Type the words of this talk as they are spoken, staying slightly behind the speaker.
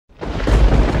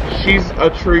She's a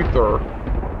truther.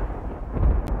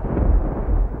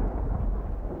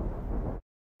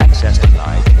 Access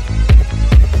denied.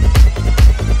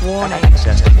 Warning.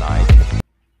 Access denied.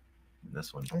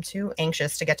 This one. I'm too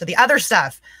anxious to get to the other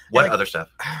stuff. What like, other stuff?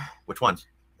 Which ones?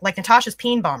 Like Natasha's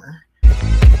peen bomber.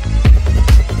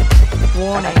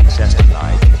 Warning. Access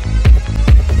denied.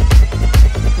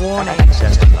 Warning.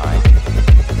 Access denied.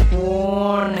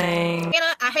 Warning.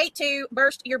 Anna, I hate to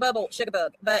burst your bubble,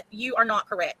 Sugarbug, but you are not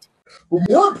correct. But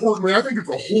more importantly, I think it's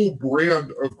a whole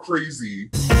brand of crazy.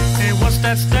 Hey, what's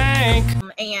that stank?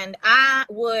 And I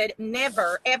would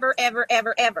never, ever, ever,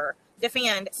 ever, ever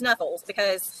defend Snuffles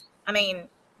because, I mean,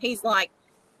 he's like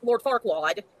Lord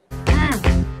Farquaad.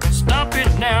 Stop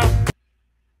it now.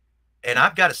 And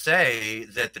I've got to say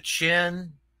that the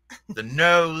chin, the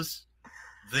nose,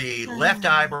 the left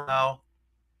eyebrow.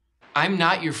 I'm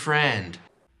not your friend.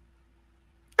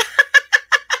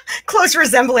 Close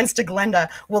resemblance to Glenda.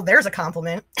 Well, there's a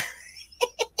compliment.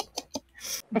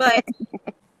 But,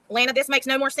 Lana, this makes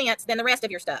no more sense than the rest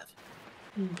of your stuff.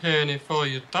 Penny for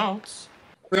your thoughts.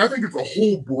 I think it's a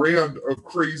whole brand of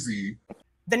crazy.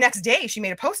 The next day, she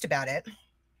made a post about it.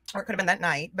 Or it could have been that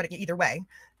night, but either way.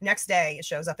 Next day, it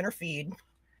shows up in her feed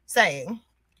saying,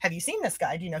 have you seen this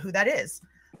guy? Do you know who that is?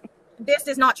 This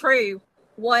is not true,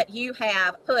 what you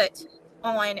have put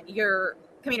on your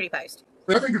community post.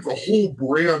 I think it's a whole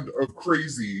brand of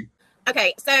crazy.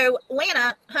 Okay, so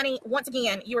Lana, honey, once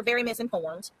again, you were very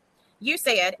misinformed. You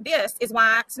said this is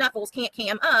why Snuffles can't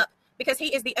cam up because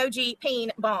he is the OG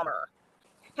peen bomber.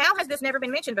 How has this never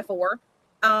been mentioned before?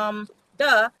 Duh,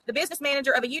 the business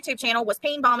manager of a YouTube channel was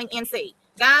peen bombing NC.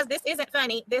 Guys, this isn't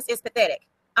funny. This is pathetic.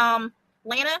 Lana,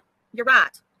 you're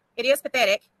right. It is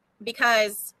pathetic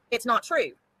because it's not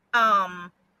true.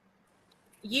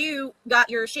 You got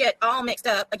your shit all mixed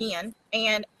up again,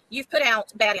 and you've put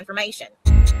out bad information.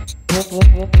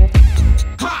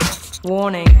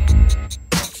 Warning.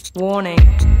 Warning.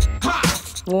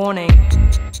 Warning.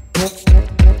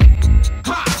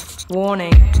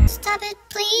 Warning. Stop it,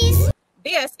 please.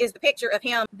 This is the picture of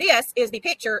him. This is the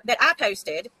picture that I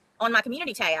posted on my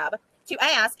community tab to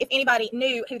ask if anybody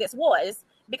knew who this was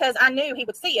because I knew he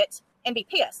would see it and be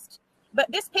pissed. But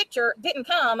this picture didn't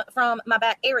come from my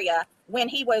back area when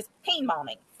he was peen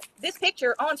bombing. This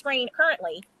picture on screen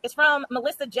currently is from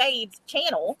Melissa Jade's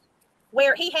channel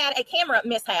where he had a camera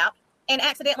mishap and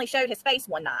accidentally showed his face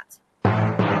one night.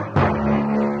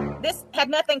 This had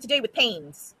nothing to do with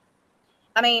peens.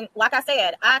 I mean, like I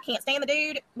said, I can't stand the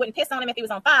dude, wouldn't piss on him if he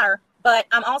was on fire, but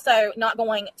I'm also not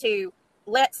going to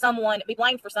let someone be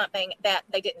blamed for something that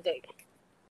they didn't do.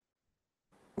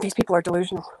 These people are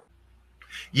delusional.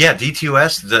 Yeah,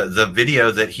 D2S, the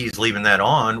video that he's leaving that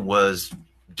on was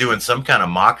doing some kind of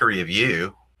mockery of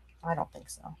you. I don't think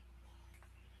so.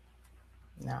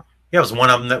 No. Yeah, it was one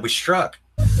of them that we struck.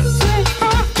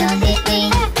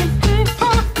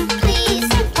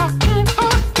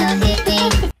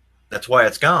 That's why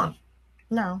it's gone.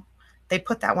 No. They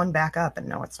put that one back up, and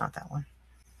no, it's not that one.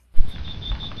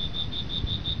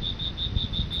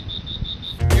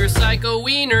 You're a psycho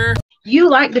wiener. You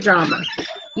like the drama.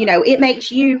 You know, it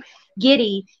makes you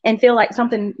giddy and feel like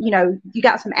something, you know, you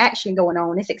got some action going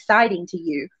on. It's exciting to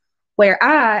you. Where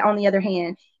I, on the other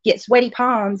hand, get sweaty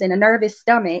palms and a nervous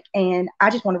stomach, and I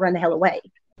just want to run the hell away.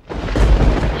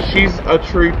 She's a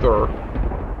truther.